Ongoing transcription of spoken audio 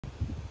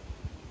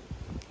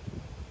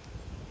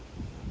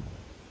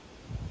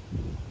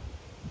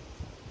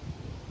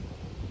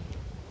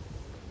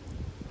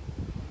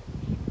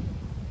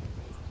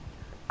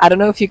I don't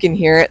know if you can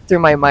hear it through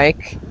my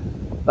mic,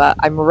 but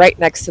I'm right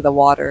next to the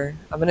water.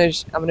 I'm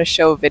gonna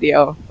show a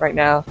video right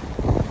now.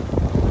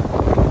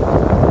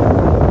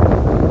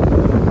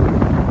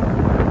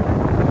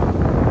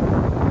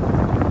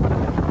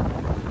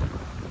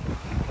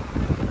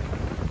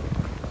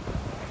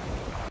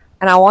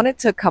 And I wanted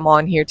to come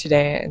on here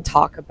today and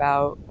talk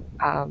about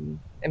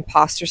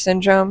imposter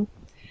syndrome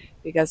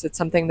because it's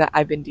something that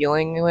I've been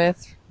dealing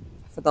with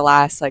for the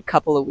last like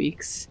couple of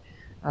weeks.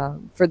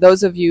 For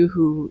those of you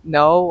who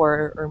know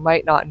or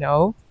might not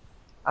know,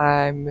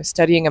 I'm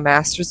studying a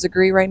master's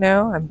degree right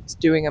now. I'm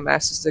doing a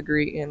master's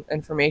degree in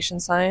information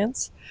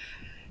science.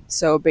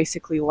 So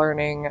basically,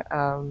 learning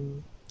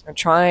and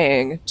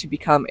trying to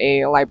become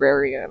a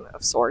librarian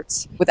of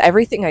sorts. With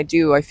everything I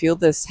do, I feel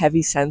this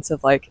heavy sense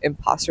of like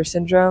imposter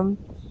syndrome,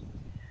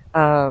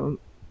 um,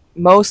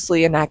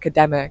 mostly in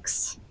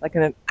academics, like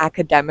an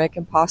academic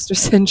imposter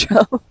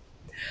syndrome.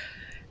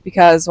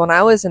 Because when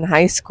I was in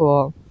high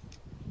school,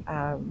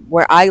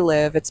 where I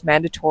live, it's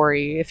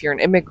mandatory if you're an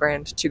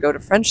immigrant to go to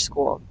French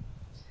school.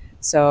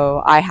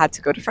 So I had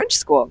to go to French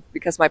school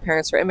because my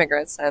parents were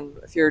immigrants. And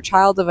if you're a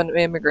child of an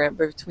immigrant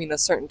between a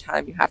certain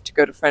time, you have to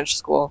go to French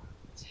school.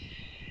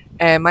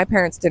 And my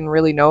parents didn't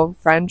really know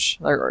French,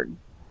 or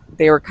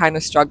they were kind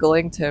of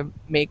struggling to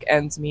make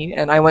ends meet.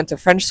 And I went to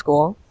French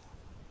school,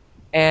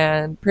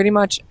 and pretty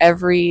much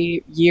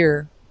every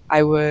year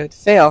I would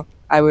fail.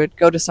 I would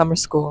go to summer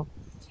school.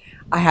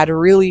 I had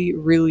really,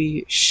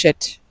 really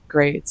shit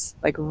grades,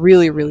 like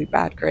really, really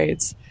bad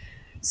grades.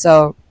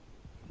 So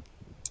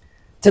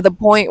to the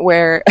point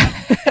where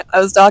I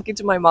was talking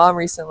to my mom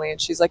recently, and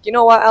she's like, you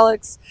know what,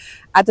 Alex?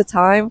 At the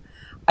time,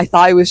 I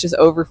thought it was just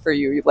over for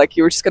you. Like,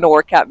 you were just going to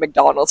work at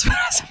McDonald's for the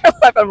rest of your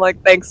life. I'm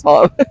like, thanks,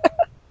 Mom.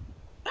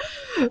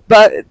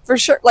 But for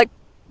sure, like,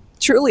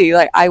 truly,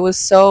 like, I was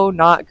so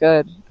not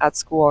good at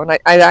school. And I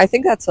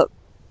think I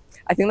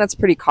think that's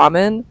pretty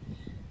common.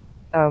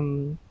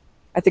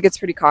 I think it's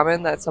pretty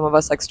common that some of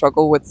us, like,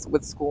 struggle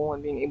with school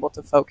and being able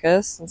to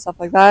focus and stuff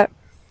like that.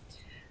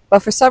 But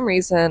for some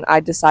reason, I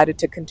decided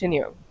to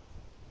continue.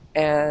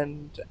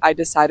 And I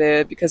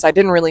decided, because I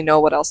didn't really know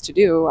what else to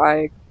do,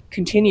 I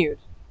continued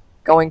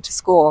going to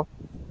school.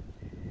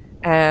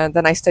 And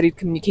then I studied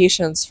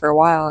communications for a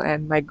while,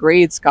 and my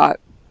grades got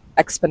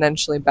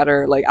exponentially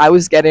better. Like, I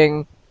was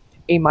getting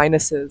A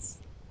minuses.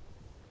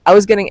 I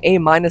was getting A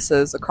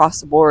minuses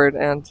across the board,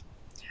 and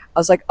I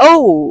was like,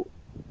 oh,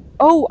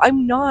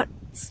 I'm not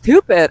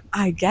stupid,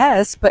 I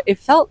guess, but it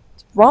felt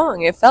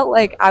wrong. It felt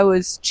like I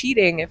was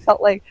cheating. It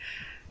felt like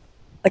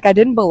I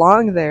didn't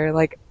belong there.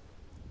 Like,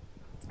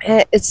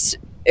 it's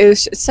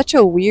such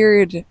a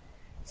weird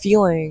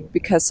feeling,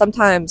 because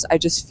sometimes I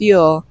just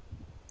feel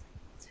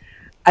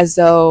as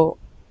though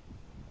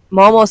I'm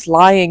almost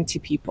lying to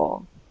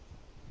people,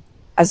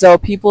 as though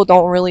people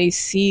don't really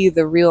see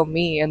the real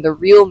me, and the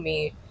real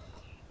me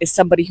is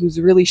somebody who's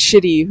really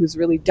shitty, who's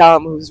really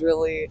dumb, who's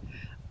really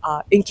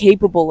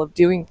incapable of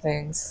doing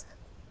things.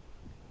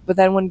 But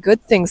then when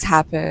good things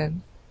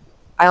happen,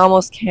 I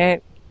almost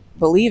can't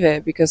believe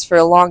it, because for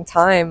a long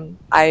time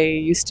I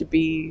used to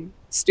be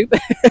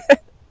stupid.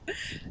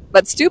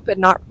 But stupid,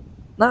 not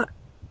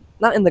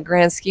in the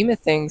grand scheme of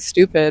things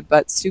stupid,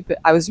 but stupid.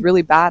 I was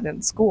really bad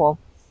in school.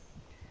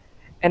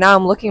 And now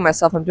I'm looking at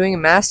myself, I'm doing a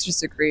master's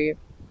degree,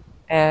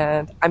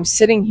 and I'm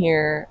sitting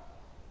here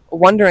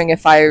wondering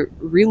if I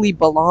really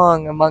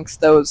belong amongst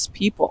those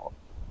people,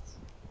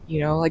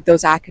 like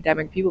those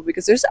academic people.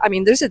 Because there's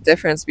a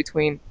difference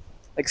between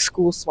like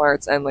school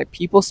smarts and like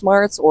people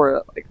smarts,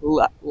 or like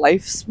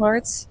life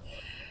smarts.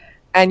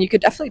 And you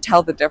could definitely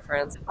tell the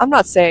difference. I'm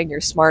not saying you're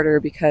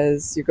smarter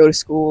because you go to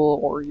school,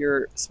 or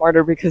you're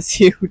smarter because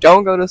you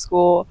don't go to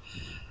school.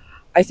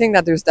 I think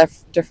that there's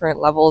different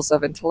levels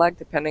of intellect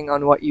depending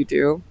on what you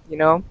do.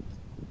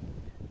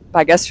 But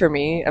I guess for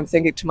me, I'm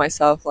thinking to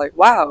myself, like,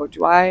 wow,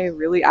 do I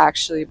really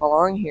actually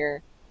belong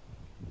here?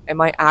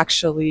 Am I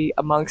actually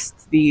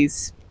amongst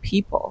these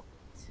people?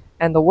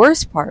 And the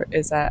worst part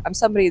is that I'm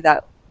somebody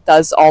that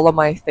does all of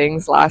my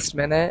things last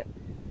minute.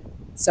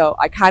 So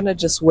I kind of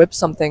just whip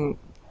something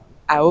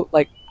out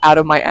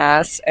of my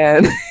ass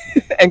and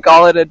and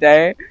call it a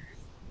day.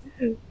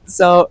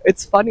 So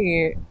it's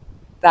funny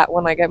that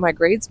when I get my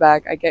grades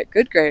back, I get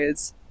good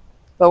grades.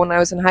 But when I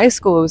was in high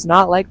school, it was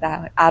not like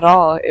that at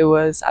all. I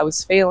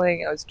was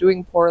failing, I was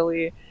doing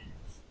poorly,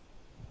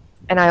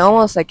 and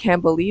I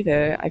can't believe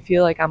it. I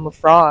feel like I'm a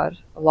fraud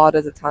a lot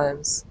of the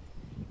times.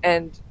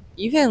 And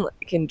even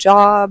like in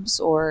jobs,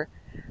 or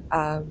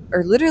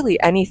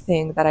literally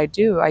anything that I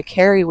do, I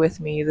carry with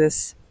me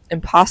this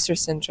imposter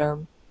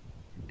syndrome.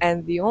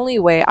 And the only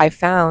way I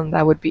found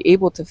that would be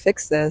able to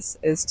fix this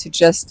is to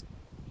just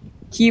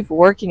keep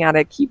working at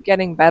it, keep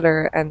getting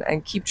better,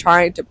 and keep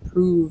trying to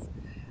prove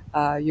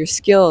your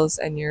skills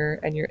and your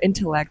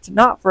intellect,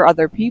 not for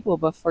other people,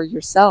 but for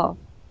yourself.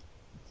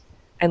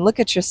 And look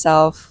at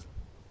yourself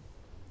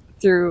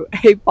through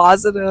a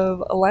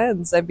positive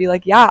lens and be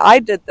like, yeah, I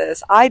did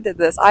this.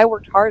 I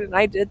worked hard and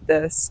I did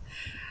this.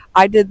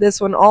 I did this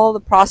when all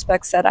the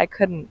prospects said I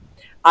couldn't.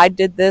 I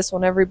did this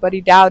when everybody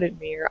doubted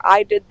me, or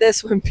I did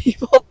this when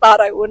people thought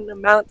I wouldn't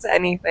amount to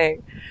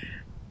anything.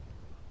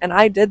 And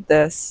I did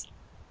this.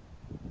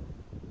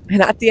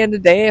 And at the end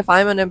of the day, if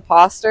I'm an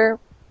imposter,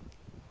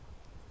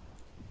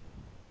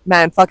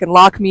 man, fucking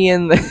lock me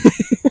in.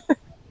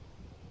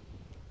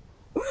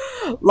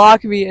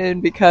 Lock me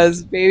in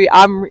because baby,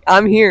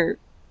 I'm here.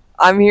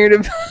 I'm here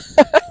to.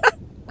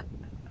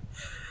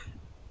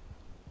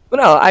 But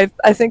no,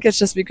 I think it's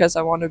just because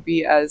I want to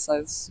be as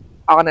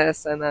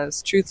honest and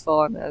as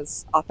truthful and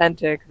as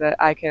authentic that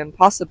I can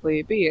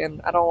possibly be,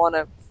 and I don't want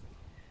to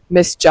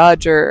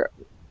misjudge, or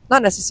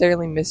not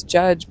necessarily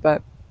misjudge,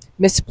 but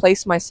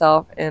misplace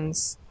myself in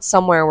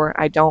somewhere where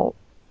I don't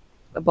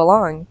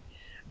belong.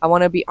 I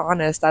want to be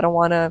honest. I don't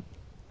want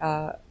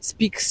to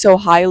speak so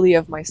highly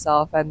of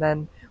myself, and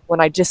then when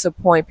I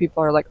disappoint,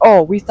 people are like,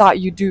 "Oh, we thought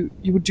you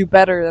would do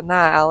better than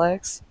that,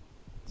 Alex."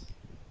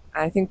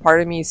 I think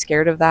part of me is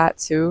scared of that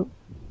too,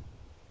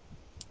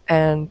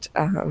 and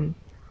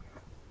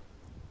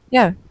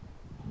yeah,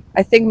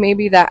 I think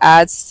maybe that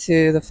adds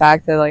to the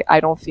fact that like I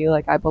don't feel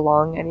like I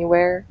belong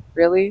anywhere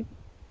really.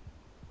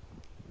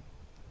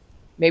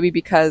 Maybe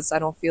because I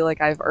don't feel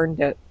like I've earned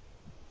it.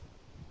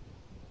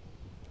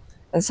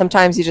 And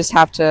sometimes you just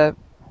have to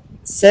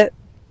sit,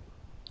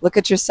 look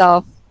at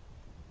yourself,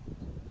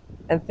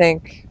 and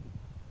think,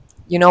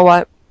 you know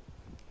what?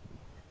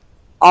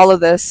 All of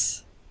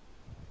this,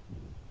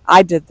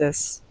 I did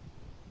this.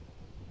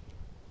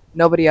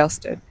 Nobody else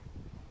did.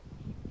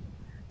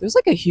 There's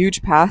like a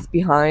huge path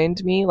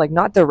behind me, like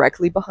not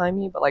directly behind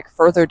me, but like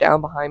further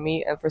down behind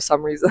me. And for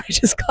some reason, I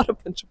just got a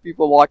bunch of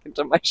people walk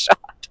into my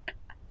shot.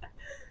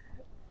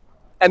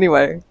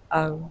 Anyway,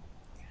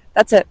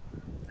 that's it.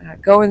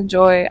 Go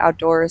enjoy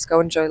outdoors,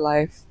 go enjoy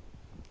life,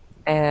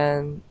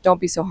 and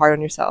don't be so hard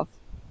on yourself.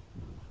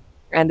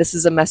 And this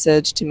is a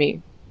message to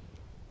me.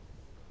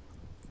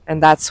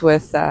 And that's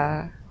with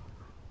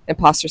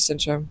imposter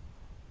syndrome.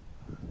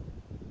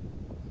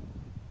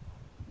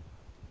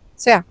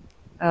 So, yeah.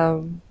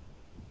 Um,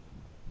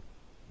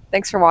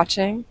 Thanks for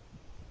watching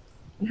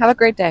and have a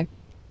great day.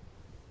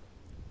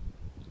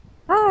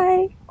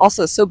 Bye.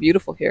 Also, it's so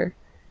beautiful here.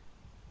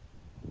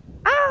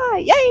 Ah,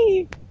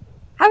 yay!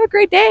 Have a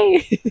great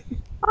day.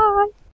 Bye.